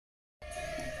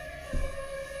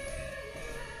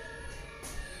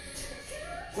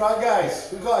Right guys,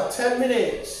 we've got a 10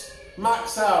 minutes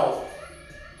max out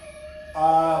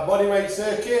bodyweight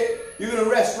circuit. You're going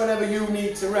to rest whenever you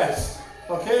need to rest.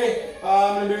 Okay,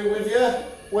 I'm going to do it with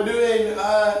you. We're doing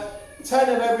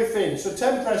 10 of everything. So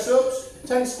 10 press ups,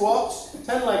 10 squats,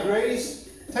 10 leg raise,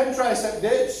 10 tricep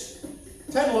dips,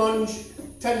 10 lunge,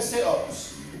 10 sit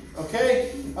ups.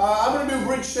 Okay, I'm going to do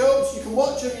bridge sit ups. You can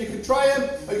watch them, you can try them,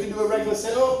 or you can do a regular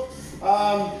sit up.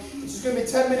 This is going to be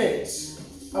 10 minutes.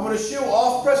 I'm going to shoot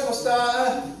off, press my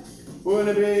starter. We're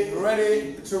going to be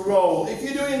ready to roll. If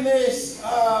you're doing this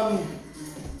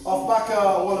off back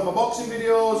of one of my boxing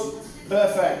videos,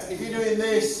 perfect. If you're doing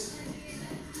this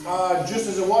just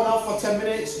as a one-off for 10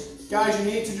 minutes, guys,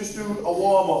 you need to just do a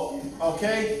warm-up,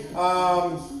 okay?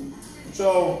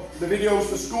 So the videos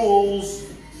for schools,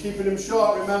 keeping them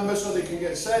short, remember, so they can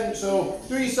get sent. So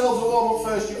do yourselves a warm-up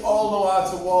first. You all know how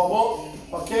to warm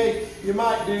up, okay? You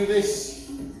might do this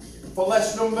for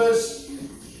less numbers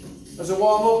as a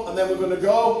warm-up, and then we're going to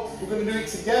go. We're going to do it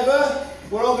together.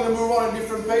 We're all going to move on at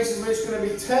different paces, but it's going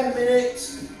to be 10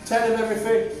 minutes, 10 of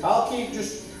everything. I'll keep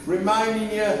just reminding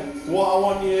you what I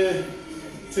want you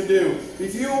to do.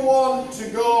 If you want to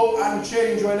go and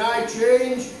change when I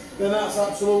change, then that's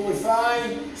absolutely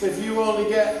fine. So if you only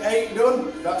get 8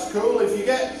 done, that's cool. If you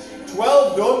get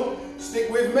 12 done, stick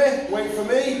with me, wait for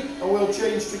me, and we'll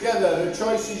change together. The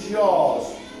choice is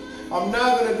yours. I'm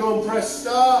now going to go and press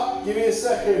start. Give me a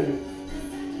second.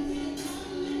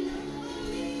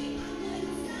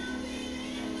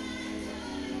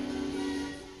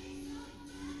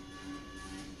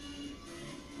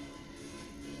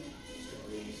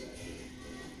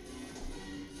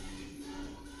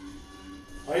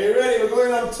 Are you ready? We're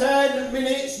going on 10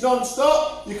 minutes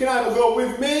non-stop. You can either go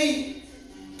with me,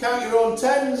 count your own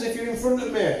 10s if you're in front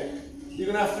of me.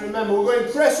 You're going to have to remember, we're going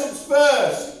press-ups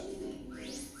first.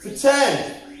 For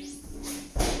 10.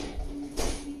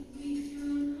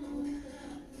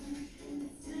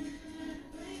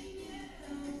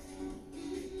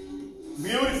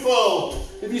 Beautiful.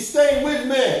 If you're staying with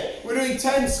me, we're doing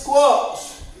 10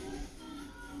 squats.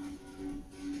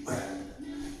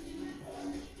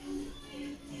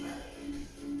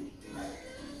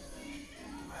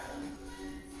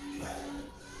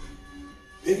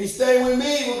 If you're staying with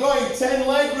me, we're going 10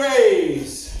 leg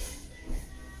raise.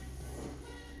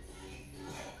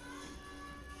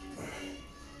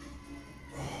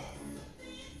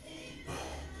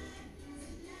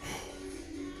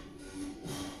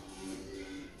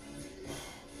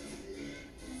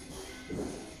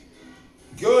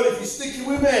 Good, if you're sticking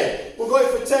with me, we're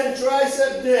going for 10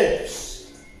 tricep dips.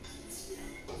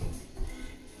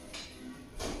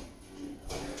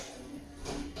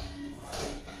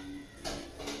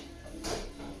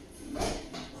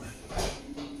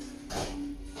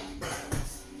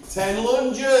 Ten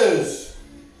lunges.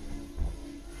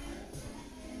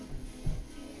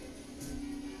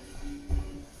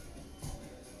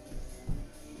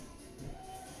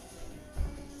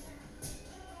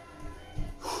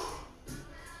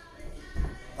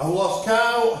 I've lost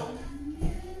count.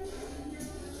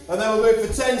 And then we're going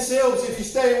for 10 sit-ups if you're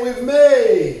staying with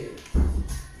me.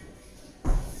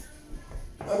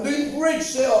 I'm doing bridge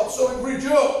sit-ups, so we bridge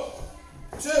up.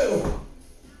 2,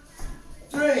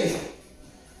 3,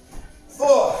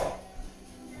 4,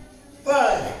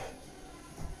 5,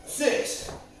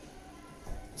 6,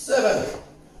 7,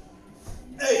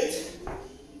 8,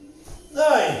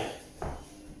 9,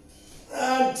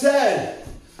 and 10.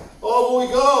 Over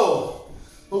we go.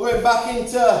 We're going back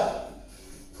into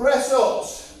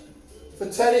press-ups for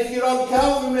 10 if you're on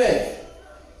count with me.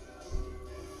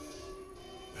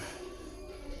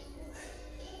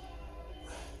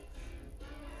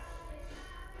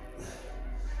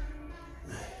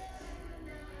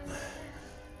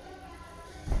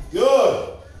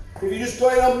 Good. If you're just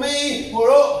going on me,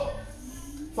 we're up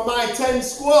for my 10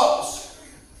 squats.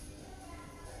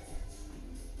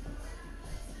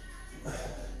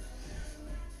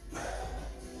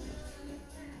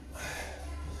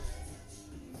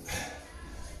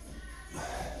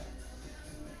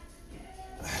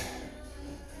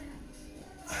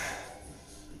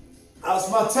 That's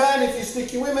my 10 if you're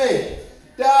sticking with me.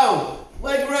 Down,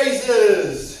 leg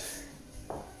raises.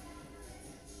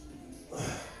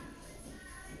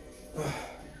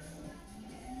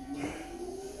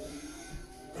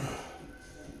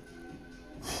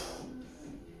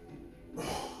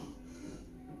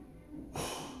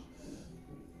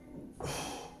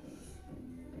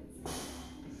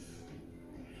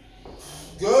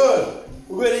 Good.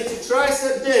 We're going into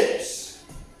tricep dips.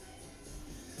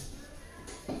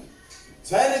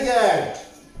 10 again.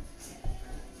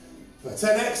 For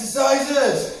 10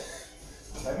 exercises.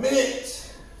 10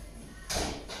 minutes.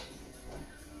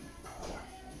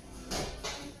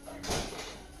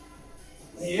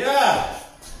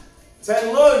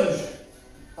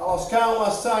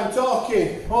 last time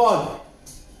talking. 1,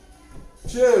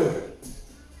 2,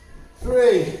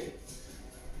 3,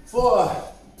 4,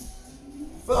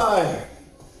 5,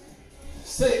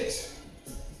 6,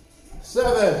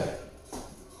 7,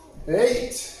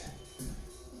 8,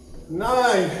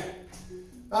 9,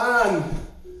 and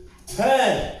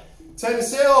 10. 10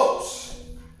 sit-ups.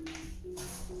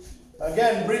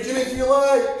 Again, bridge them if you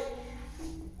like.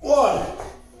 1,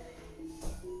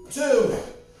 2,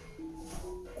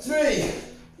 3,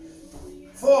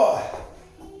 4,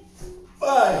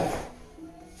 5,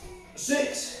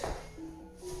 6,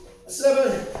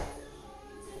 7,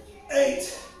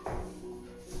 8,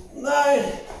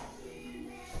 9,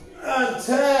 and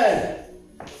 10.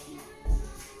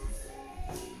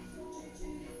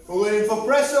 We're going in for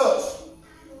press-ups.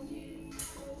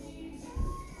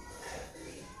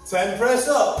 10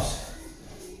 press-ups.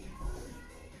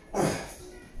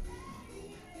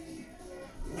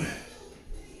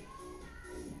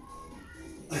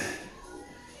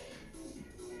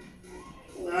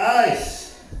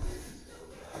 Nice.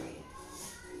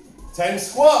 10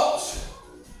 squats.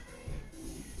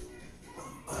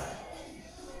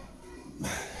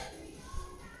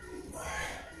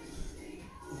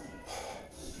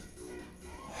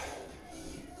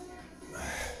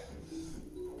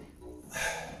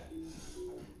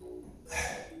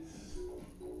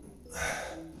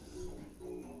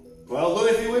 Well done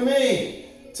if you're with me.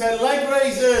 10 leg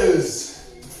raises.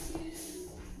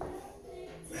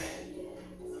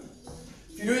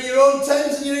 If you're doing your own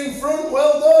 10s and you're in front,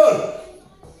 well done.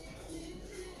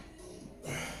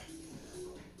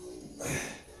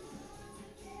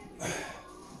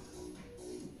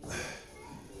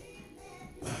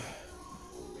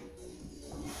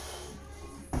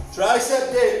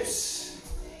 Tricep dips.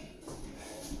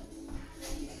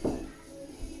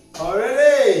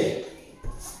 Already.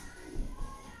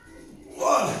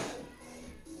 1,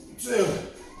 2,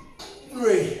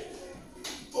 3,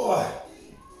 4,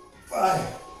 5,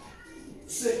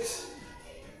 6,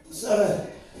 7,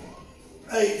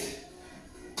 8,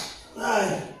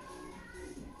 9,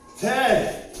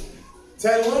 10.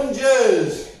 10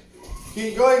 lunges.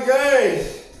 Keep going,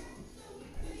 guys.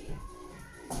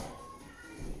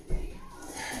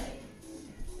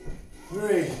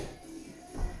 3,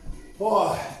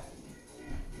 4,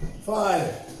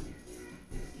 5,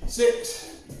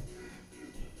 6,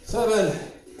 7,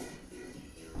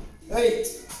 8,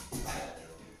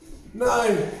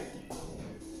 9,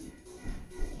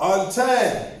 and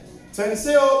 10. 10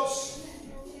 sit-ups.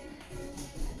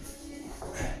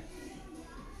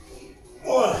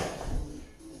 1,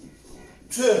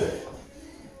 2,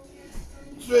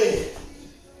 3,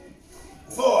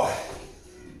 4,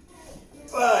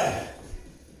 5,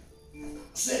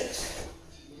 6,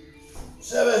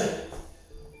 7,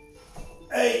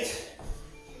 8,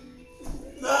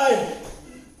 9,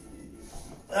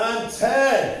 and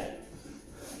 10.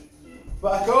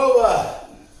 Back over.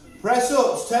 Press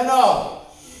ups, 10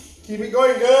 up. Keep it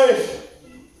going, guys.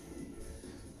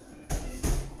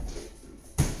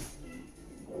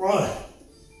 1,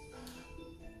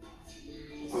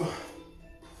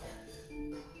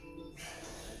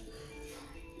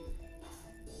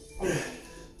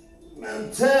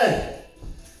 and 10.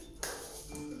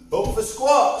 Up for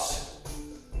squats.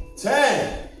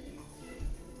 10.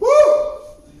 Woo!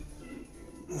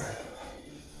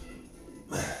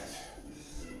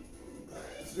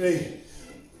 3.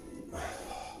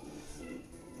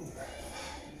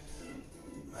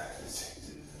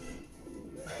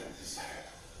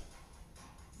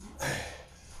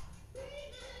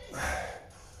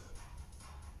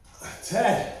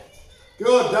 10.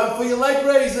 Good, down for your leg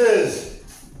raises.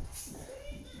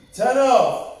 10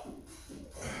 up.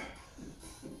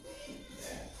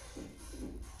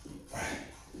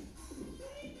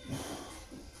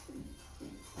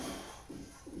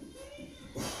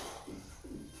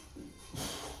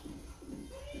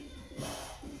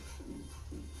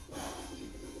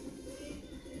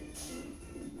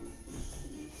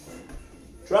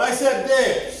 Tricep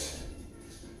dips.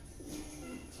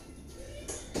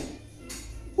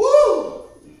 Woo!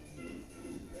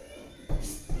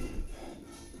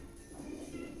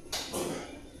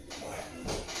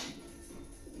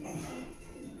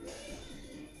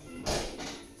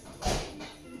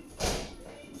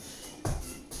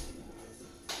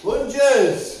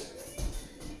 Lunges.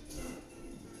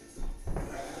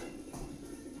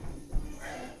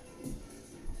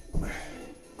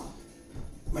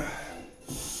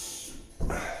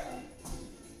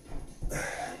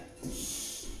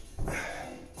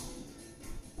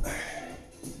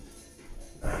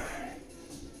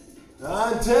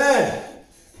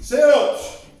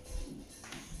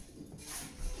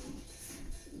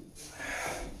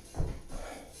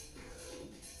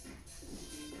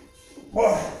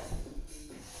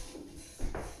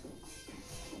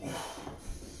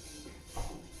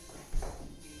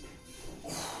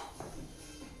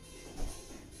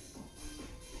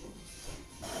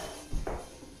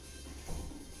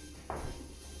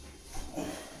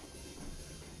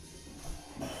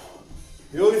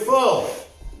 Beautiful.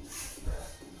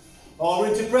 All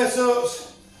into press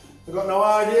ups. I've got no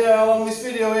idea how long this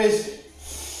video is.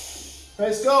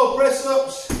 Let's go, press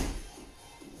ups.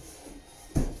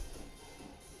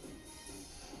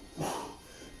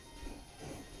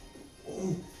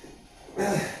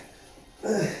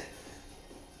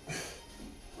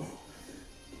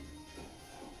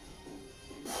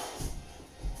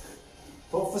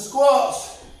 Up for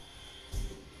squats.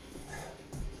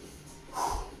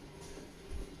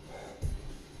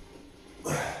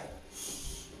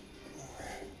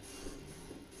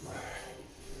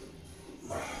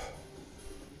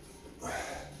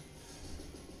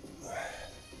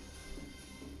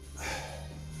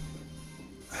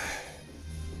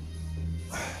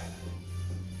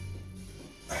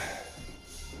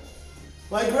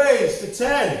 Leg raise for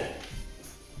 10.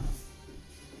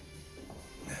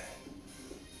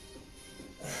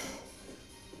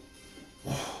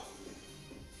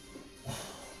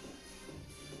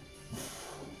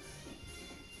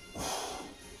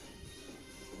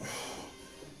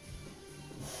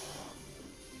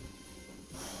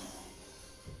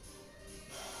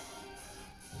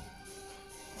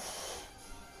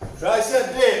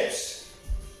 Tricep dips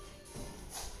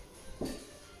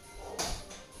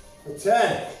for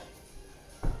 10.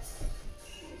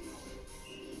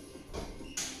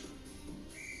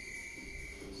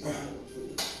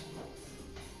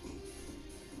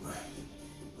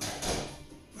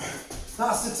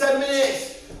 That's the 10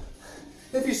 minutes.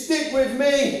 If you stick with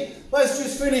me, let's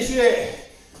just finish it.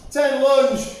 10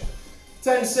 lunge,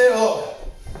 10 sit up.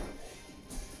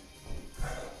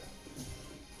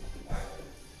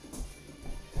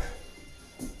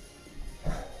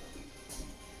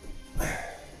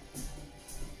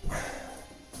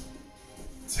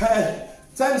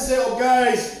 Ten sit up,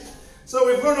 guys. So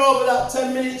we've run over that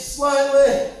 10 minutes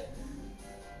slightly.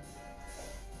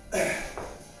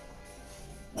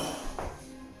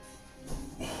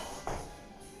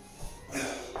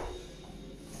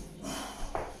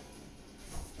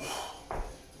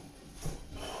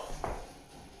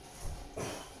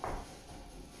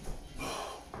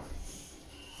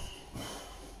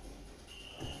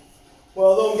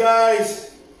 Well done,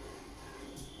 guys.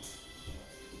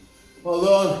 Well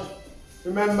done.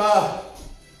 Remember,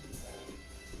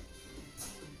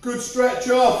 good stretch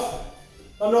off.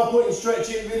 I'm not putting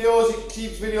stretching videos, it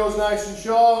keeps videos nice and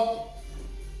short.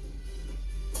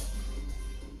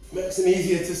 Makes them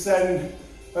easier to send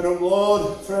and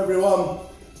upload for everyone.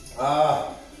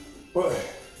 But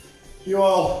you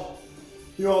all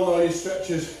know your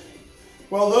stretches.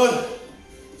 Well done.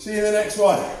 See you in the next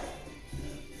one.